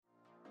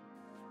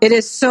It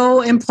is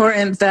so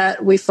important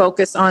that we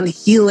focus on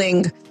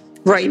healing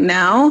right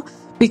now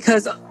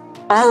because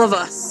all of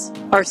us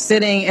are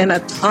sitting in a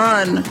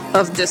ton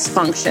of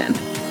dysfunction.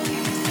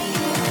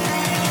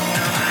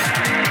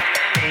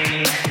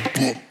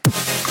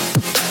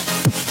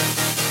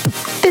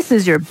 This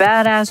is your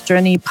Badass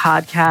Journey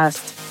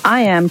podcast. I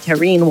am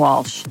Kareen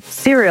Walsh,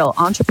 serial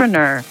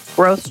entrepreneur,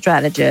 growth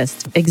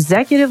strategist,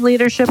 executive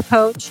leadership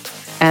coach,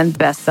 and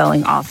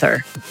best-selling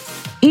author.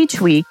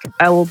 Each week,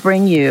 I will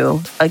bring you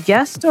a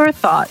guest or a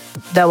thought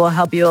that will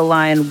help you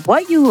align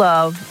what you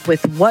love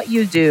with what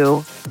you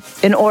do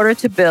in order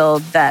to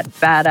build that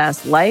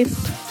badass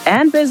life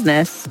and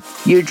business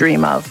you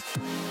dream of.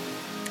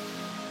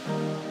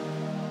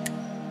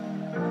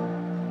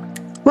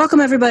 Welcome,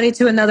 everybody,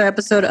 to another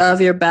episode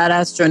of your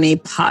Badass Journey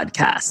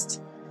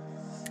podcast.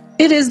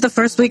 It is the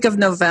first week of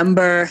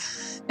November,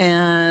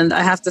 and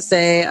I have to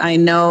say, I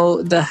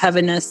know the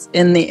heaviness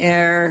in the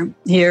air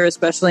here,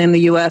 especially in the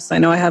US. I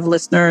know I have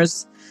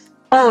listeners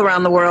all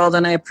around the world,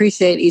 and I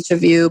appreciate each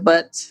of you,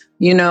 but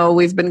you know,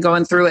 we've been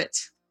going through it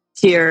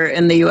here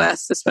in the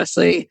US,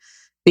 especially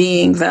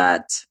being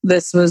that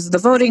this was the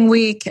voting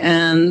week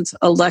and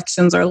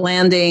elections are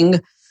landing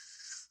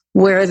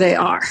where they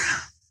are.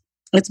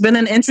 It's been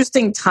an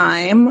interesting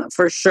time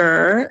for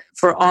sure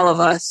for all of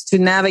us to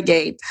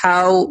navigate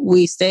how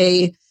we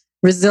stay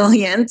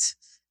resilient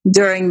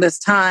during this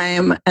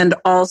time and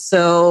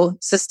also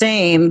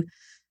sustain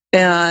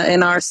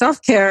in our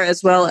self-care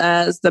as well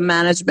as the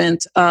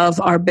management of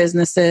our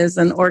businesses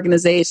and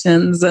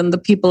organizations and the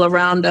people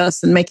around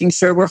us, and making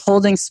sure we're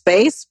holding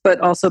space but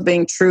also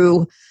being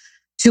true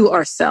to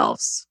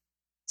ourselves.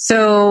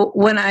 So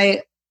when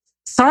I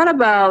thought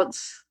about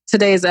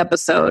today's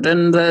episode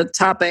and the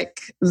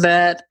topic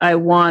that I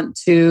want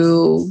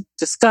to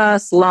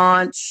discuss,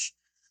 launch,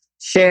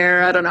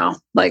 share, I don't know,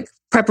 like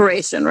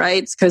preparation,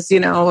 right? Because, you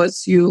know,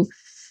 as you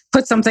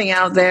put something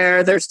out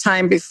there, there's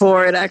time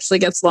before it actually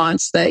gets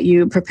launched that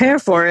you prepare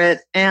for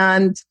it.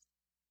 And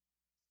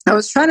I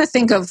was trying to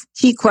think of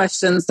key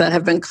questions that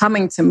have been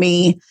coming to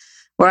me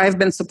where I've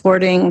been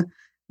supporting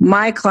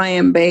my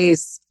client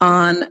base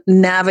on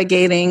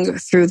navigating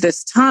through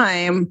this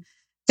time,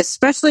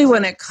 especially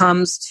when it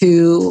comes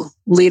to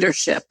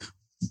leadership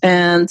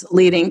and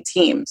leading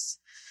teams.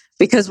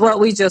 Because what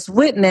we just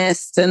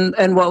witnessed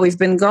and what we've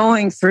been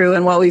going through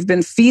and what we've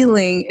been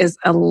feeling is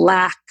a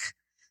lack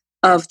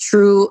of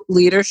true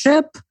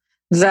leadership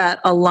that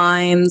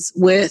aligns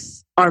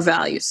with our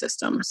value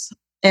systems.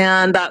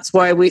 And that's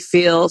why we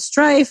feel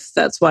strife.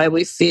 That's why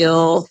we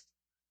feel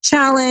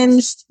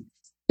challenged.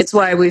 It's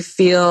why we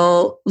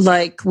feel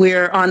like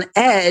we're on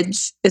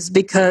edge, is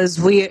because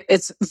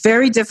it's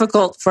very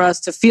difficult for us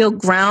to feel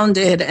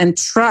grounded and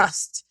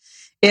trust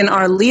in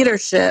our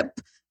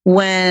leadership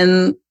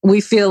when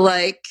we feel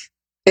like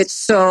it's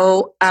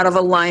so out of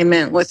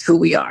alignment with who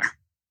we are.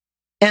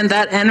 And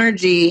that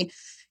energy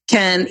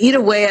can eat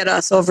away at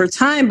us over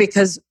time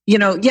because, you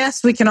know,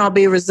 yes, we can all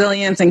be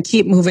resilient and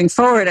keep moving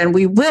forward, and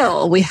we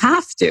will. We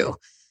have to.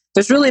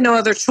 There's really no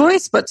other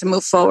choice but to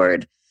move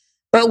forward.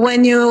 But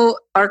when you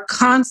are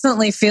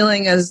constantly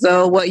feeling as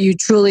though what you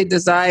truly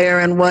desire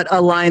and what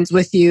aligns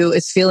with you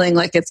is feeling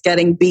like it's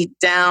getting beat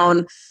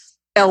down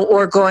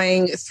or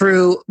going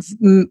through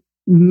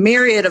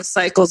myriad of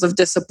cycles of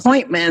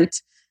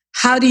disappointment,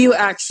 how do you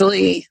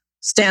actually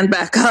stand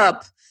back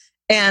up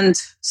and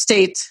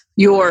state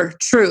your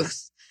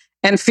truth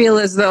and feel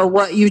as though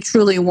what you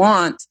truly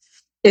want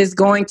is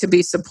going to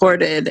be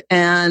supported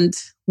and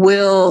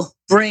will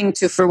bring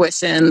to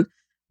fruition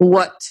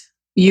what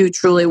you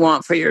truly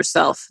want for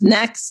yourself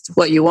next,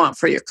 what you want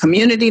for your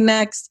community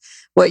next,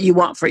 what you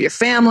want for your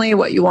family,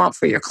 what you want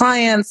for your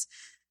clients?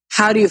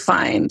 How do you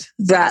find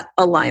that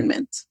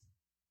alignment?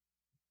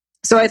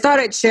 So I thought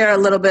I'd share a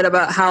little bit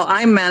about how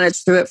I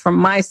managed through it for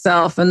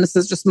myself. And this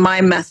is just my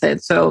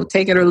method. So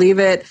take it or leave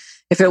it.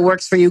 If it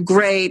works for you,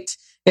 great.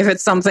 If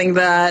it's something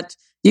that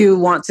you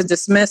want to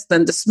dismiss,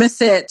 then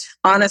dismiss it.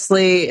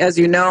 Honestly, as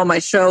you know, my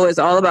show is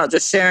all about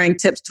just sharing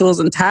tips,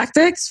 tools, and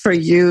tactics for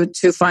you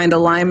to find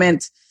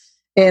alignment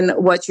in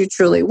what you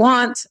truly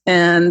want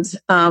and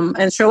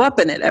show up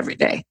in it every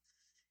day.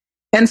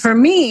 And for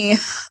me,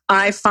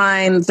 I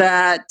find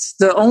that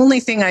the only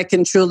thing I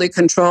can truly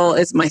control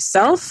is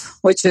myself,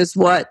 which is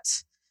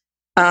what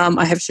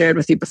I have shared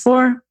with you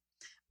before.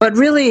 But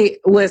really,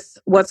 with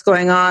what's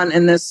going on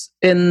in this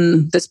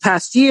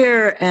past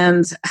year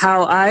and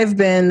how I've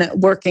been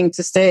working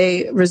to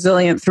stay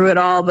resilient through it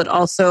all, but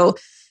also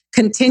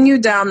continue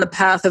down the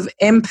path of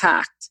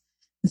impact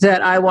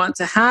that I want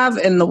to have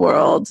in the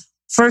world,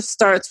 first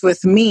starts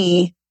with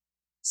me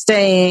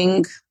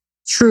staying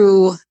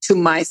true to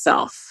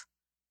myself.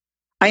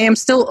 I am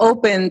still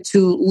open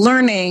to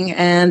learning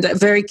and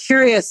very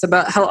curious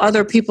about how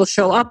other people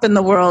show up in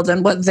the world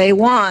and what they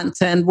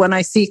want. And when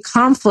I see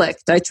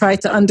conflict, I try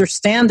to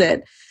understand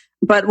it.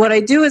 But what I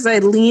do is I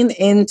lean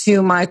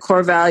into my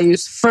core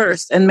values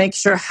first and make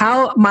sure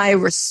how my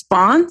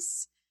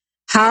response,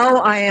 how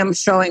I am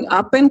showing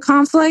up in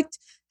conflict,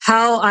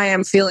 how I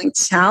am feeling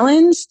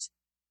challenged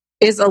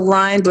is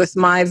aligned with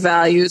my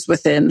values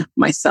within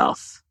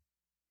myself.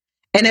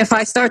 And if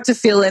I start to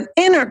feel an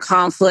inner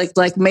conflict,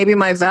 like maybe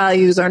my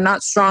values are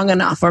not strong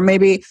enough, or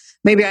maybe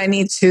I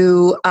need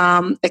to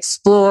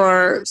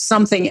explore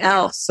something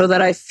else so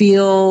that I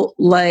feel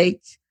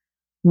like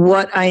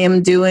what I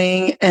am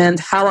doing and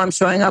how I'm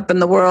showing up in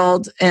the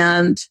world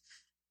and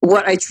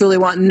what I truly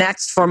want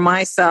next for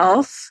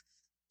myself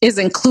is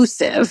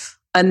inclusive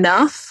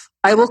enough,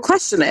 I will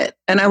question it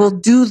and I will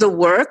do the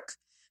work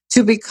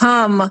to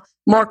become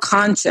more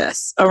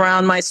conscious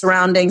around my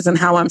surroundings and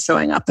how I'm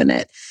showing up in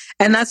it.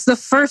 And that's the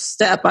first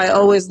step I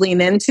always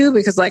lean into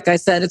because, like I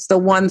said, it's the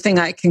one thing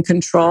I can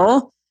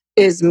control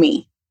is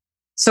me.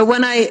 So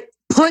when I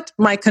put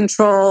my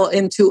control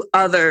into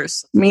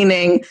others,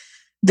 meaning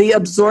the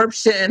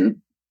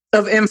absorption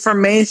of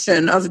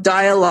information, of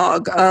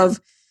dialogue,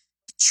 of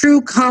true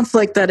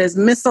conflict that is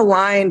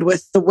misaligned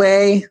with the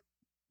way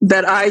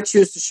that I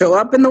choose to show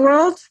up in the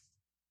world,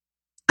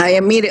 I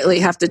immediately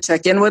have to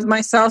check in with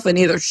myself and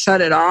either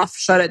shut it off,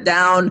 shut it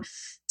down,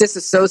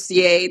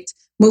 disassociate,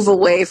 move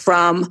away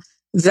from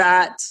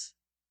that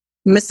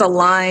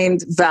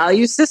misaligned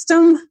value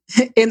system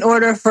in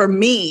order for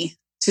me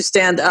to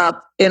stand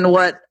up in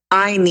what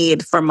I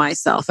need for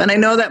myself. And I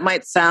know that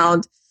might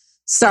sound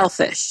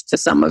selfish to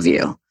some of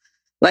you.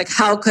 Like,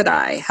 how could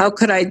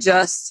I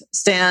just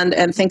stand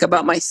and think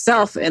about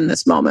myself in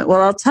this moment?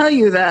 Well, I'll tell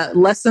you that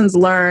lessons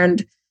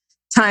learned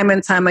time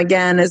and time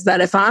again is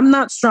that if I'm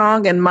not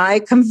strong in my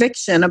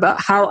conviction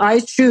about how I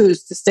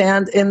choose to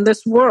stand in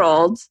this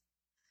world,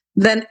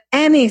 then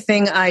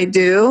anything I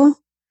do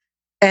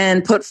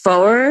and put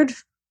forward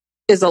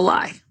is a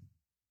lie.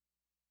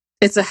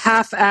 It's a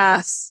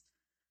half-ass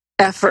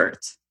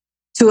effort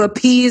to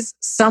appease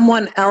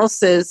someone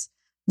else's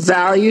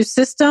value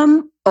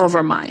system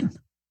over mine.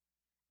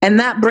 And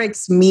that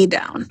breaks me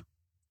down.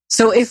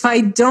 So if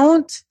I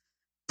don't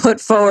put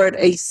forward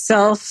a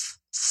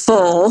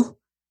self-full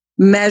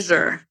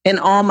measure in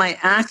all my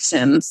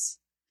actions,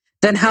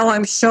 then how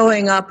I'm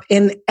showing up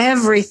in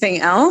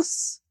everything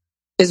else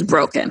is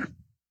broken.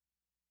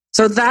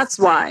 So that's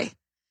why,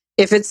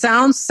 if it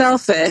sounds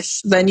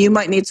selfish, then you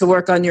might need to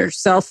work on your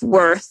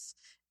self-worth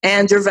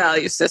and your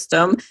value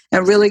system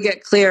and really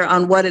get clear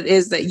on what it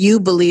is that you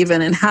believe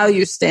in and how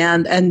you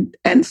stand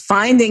and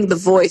finding the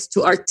voice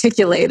to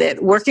articulate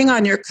it, working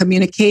on your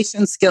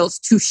communication skills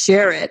to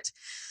share it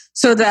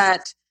so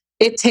that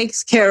it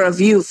takes care of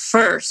you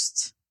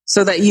first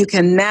so that you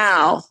can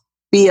now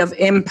be of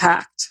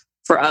impact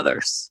for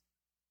others.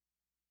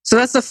 So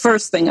that's the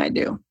first thing I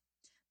do.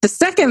 The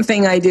second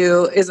thing I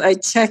do is I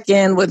check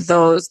in with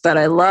those that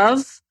I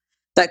love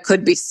that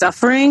could be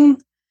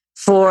suffering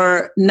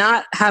for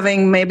not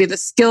having maybe the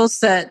skill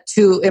set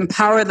to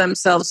empower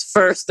themselves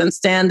first and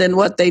stand in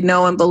what they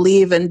know and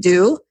believe and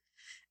do.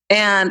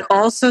 And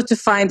also to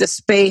find a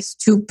space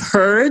to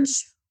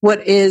purge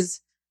what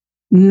is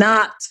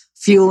not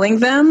fueling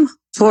them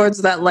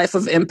towards that life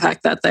of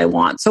impact that they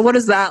want. So what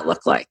does that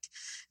look like?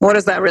 What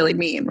does that really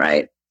mean,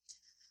 right?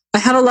 I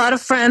have a lot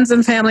of friends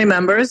and family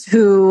members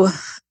who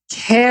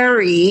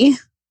carry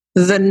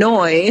the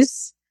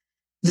noise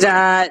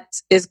that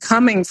is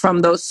coming from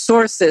those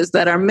sources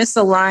that are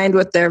misaligned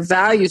with their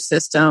value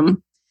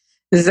system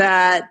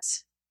that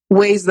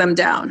weighs them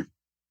down.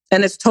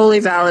 And it's totally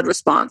valid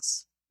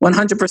response.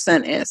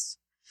 100% is.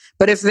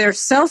 But if their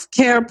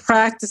self-care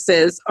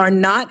practices are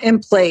not in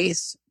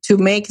place to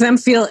make them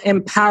feel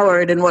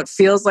empowered in what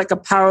feels like a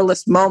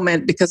powerless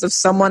moment because of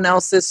someone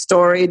else's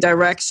story,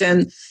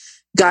 direction,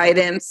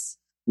 guidance,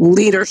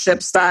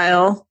 leadership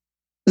style,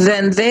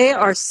 then they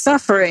are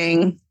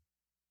suffering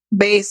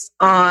based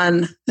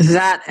on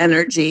that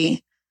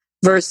energy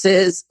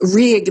versus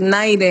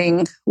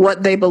reigniting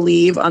what they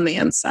believe on the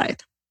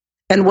inside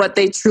and what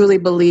they truly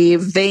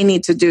believe they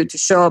need to do to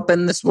show up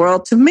in this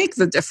world to make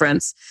the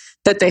difference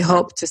that they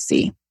hope to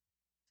see.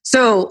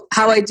 So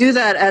how I do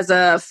that as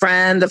a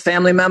friend, a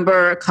family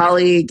member, a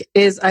colleague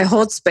is I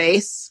hold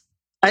space,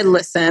 I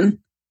listen,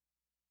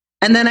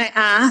 and then I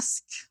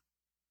ask,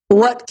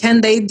 what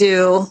can they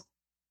do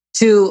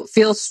to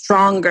feel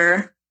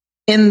stronger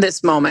in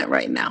this moment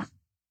right now?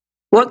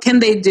 What can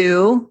they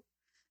do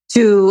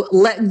to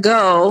let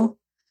go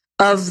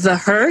of the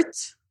hurt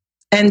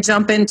and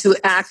jump into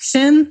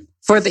action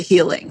for the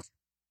healing?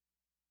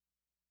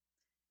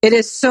 It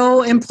is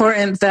so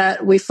important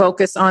that we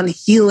focus on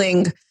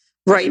healing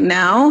right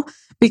now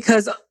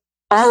because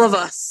all of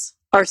us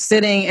are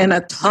sitting in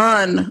a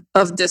ton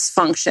of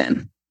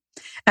dysfunction.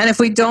 And if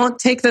we don't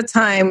take the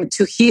time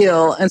to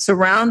heal and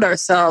surround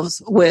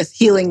ourselves with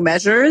healing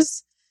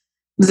measures,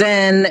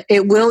 then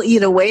it will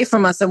eat away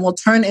from us and we'll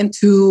turn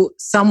into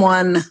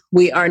someone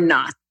we are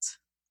not.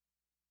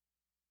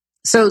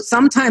 So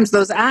sometimes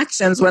those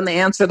actions, when they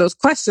answer those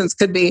questions,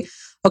 could be,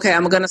 okay,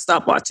 I'm going to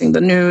stop watching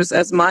the news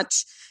as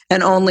much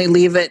and only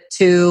leave it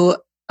to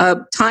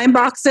time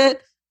box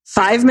it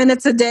 5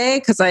 minutes a day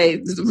because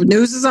the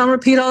news is on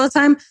repeat all the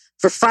time.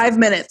 For 5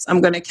 minutes, I'm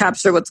going to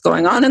capture what's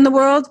going on in the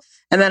world,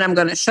 and then I'm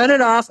going to shut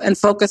it off and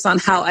focus on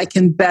how I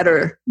can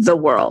better the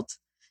world.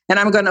 And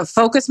I'm going to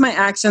focus my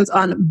actions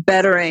on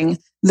bettering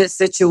this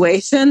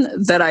situation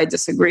that I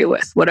disagree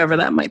with, whatever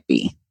that might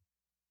be.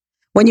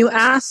 When you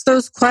ask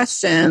those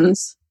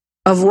questions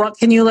of what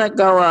can you let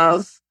go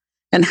of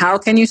and how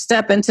can you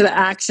step into the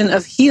action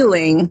of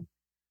healing,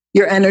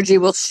 your energy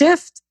will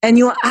shift and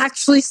you'll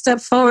actually step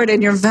forward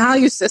in your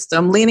value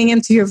system, leaning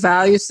into your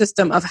value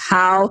system of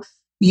how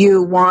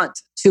you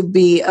want to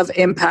be of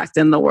impact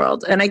in the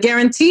world. And I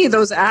guarantee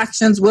those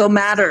actions will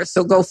matter.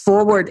 So go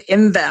forward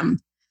in them.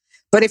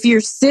 But if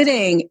you're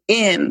sitting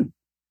in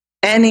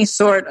any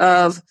sort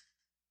of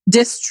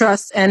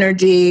distrust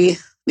energy,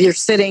 you're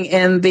sitting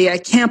in the, I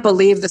can't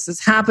believe this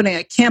is happening.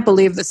 I can't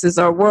believe this is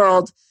our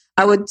world.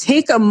 I would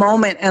take a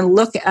moment and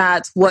look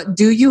at what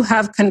do you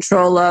have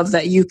control of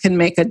that you can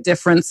make a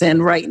difference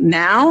in right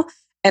now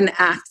and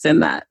act in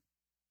that.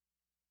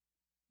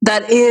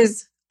 That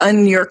is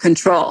in your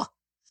control.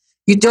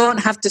 You don't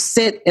have to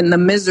sit in the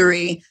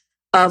misery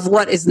of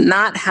what is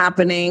not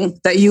happening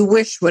that you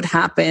wish would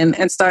happen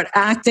and start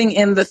acting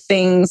in the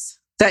things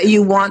that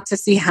you want to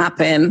see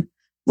happen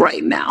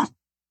right now.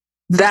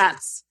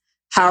 That's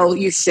how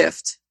you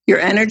shift your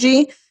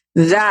energy.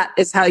 That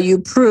is how you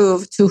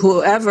prove to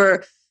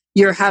whoever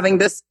you're having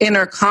this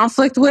inner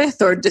conflict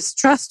with or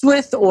distrust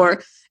with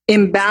or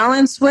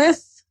imbalance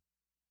with.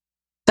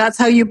 That's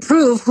how you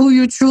prove who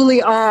you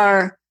truly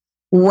are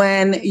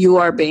when you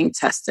are being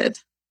tested,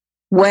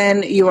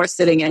 when you are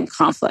sitting in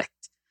conflict.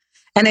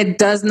 And it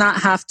does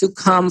not have to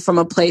come from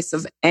a place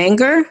of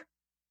anger.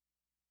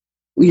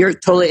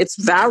 It's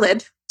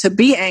valid to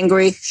be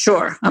angry.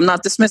 Sure, I'm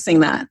not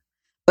dismissing that.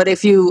 But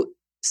if you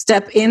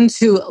step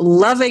into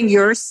loving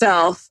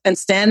yourself and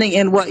standing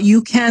in what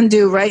you can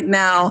do right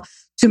now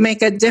to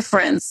make a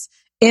difference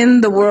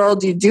in the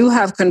world you do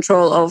have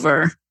control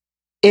over,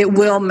 it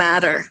will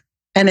matter.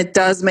 And it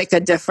does make a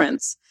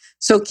difference.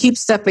 So keep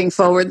stepping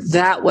forward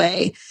that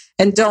way.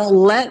 And don't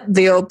let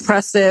the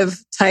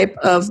oppressive type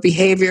of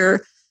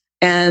behavior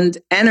and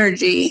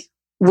energy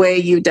weigh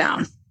you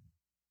down,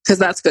 because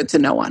that's good to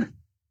no one.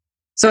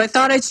 So I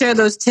thought I'd share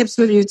those tips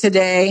with you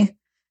today,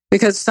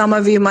 because some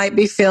of you might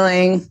be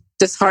feeling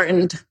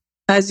disheartened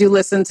as you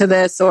listen to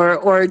this,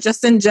 or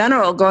just in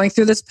general going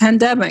through this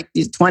pandemic,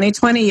 these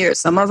 2020 years.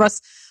 Some of us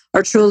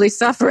are truly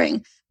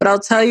suffering. But I'll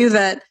tell you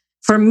that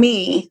for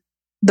me,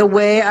 the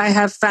way I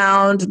have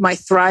found my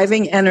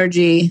thriving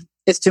energy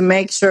is to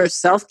make sure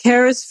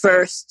self-care is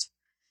first,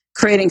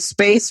 creating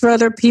space for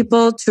other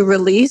people to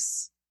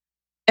release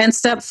and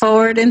step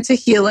forward into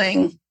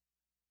healing,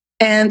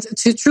 and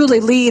to truly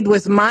lead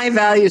with my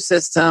value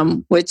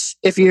system, which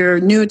if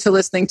you're new to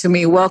listening to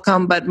me,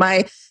 welcome. But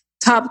my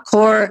top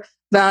core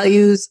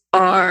values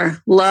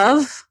are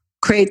love,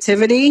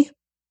 creativity,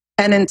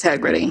 and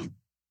integrity.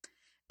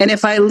 And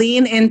if I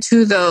lean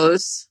into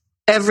those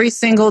every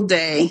single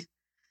day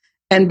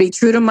and be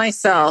true to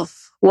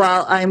myself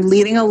while I'm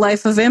leading a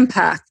life of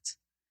impact,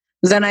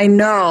 then I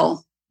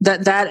know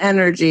that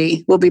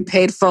energy will be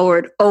paid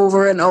forward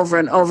over and over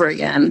and over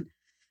again.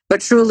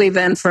 But truly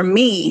then for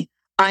me,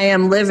 I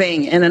am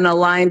living in an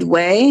aligned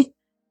way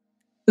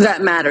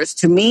that matters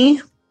to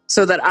me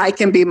so that I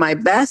can be my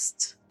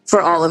best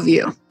for all of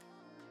you.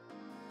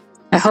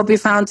 I hope you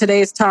found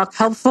today's talk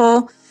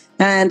helpful.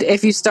 And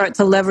if you start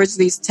to leverage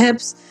these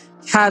tips,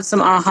 have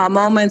some aha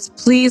moments,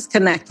 please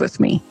connect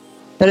with me.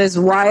 That is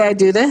why I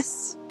do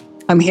this.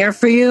 I'm here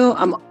for you.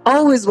 I'm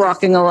always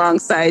walking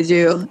alongside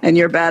you in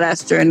your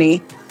badass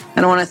journey.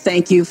 And I want to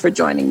thank you for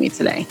joining me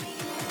today.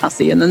 I'll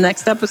see you in the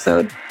next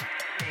episode.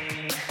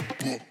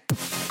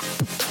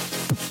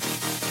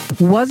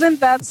 Wasn't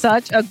that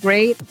such a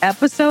great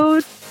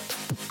episode?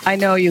 I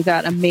know you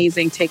got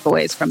amazing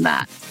takeaways from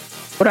that.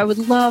 What I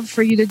would love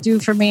for you to do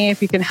for me,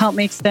 if you can help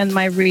me extend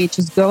my reach,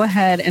 is go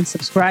ahead and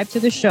subscribe to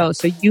the show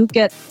so you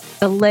get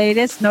the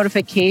latest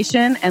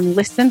notification and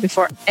listen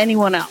before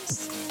anyone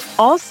else.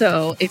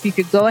 Also, if you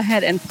could go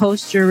ahead and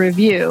post your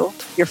review,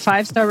 your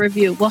 5-star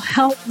review will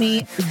help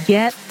me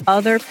get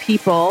other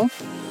people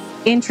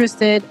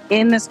interested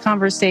in this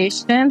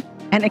conversation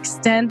and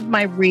extend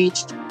my reach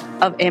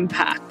of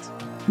impact.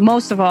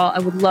 Most of all, I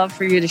would love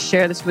for you to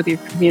share this with your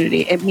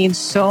community. It means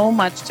so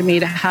much to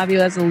me to have you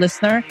as a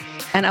listener,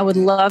 and I would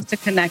love to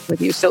connect with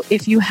you. So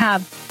if you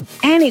have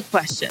any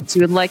questions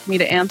you would like me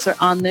to answer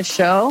on this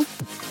show,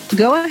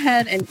 go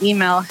ahead and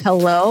email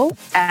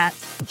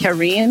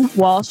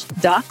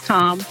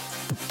hello@KareenWalsh.com,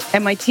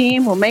 and my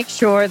team will make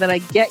sure that I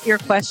get your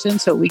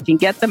questions so we can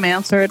get them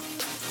answered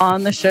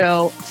on the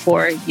show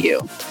for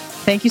you.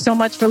 Thank you so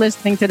much for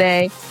listening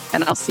today,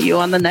 and I'll see you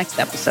on the next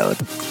episode.